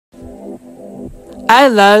I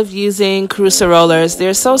love using Caruso rollers.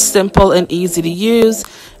 They're so simple and easy to use,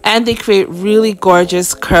 and they create really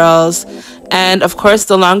gorgeous curls. And of course,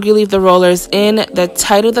 the longer you leave the rollers in, the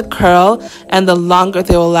tighter the curl and the longer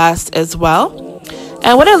they will last as well.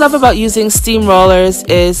 And what I love about using steam rollers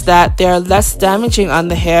is that they are less damaging on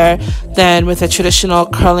the hair than with a traditional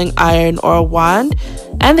curling iron or wand,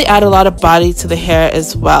 and they add a lot of body to the hair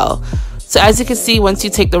as well. So as you can see, once you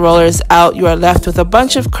take the rollers out, you are left with a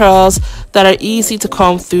bunch of curls that are easy to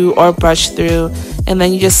comb through or brush through, and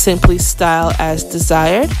then you just simply style as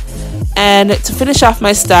desired. And to finish off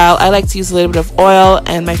my style, I like to use a little bit of oil,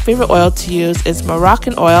 and my favorite oil to use is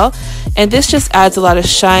Moroccan oil, and this just adds a lot of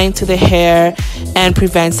shine to the hair and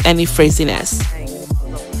prevents any frizziness.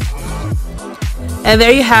 And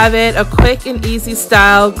there you have it, a quick and easy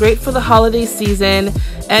style, great for the holiday season.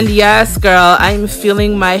 And yes, girl, I'm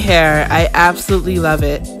feeling my hair. I absolutely love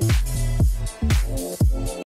it.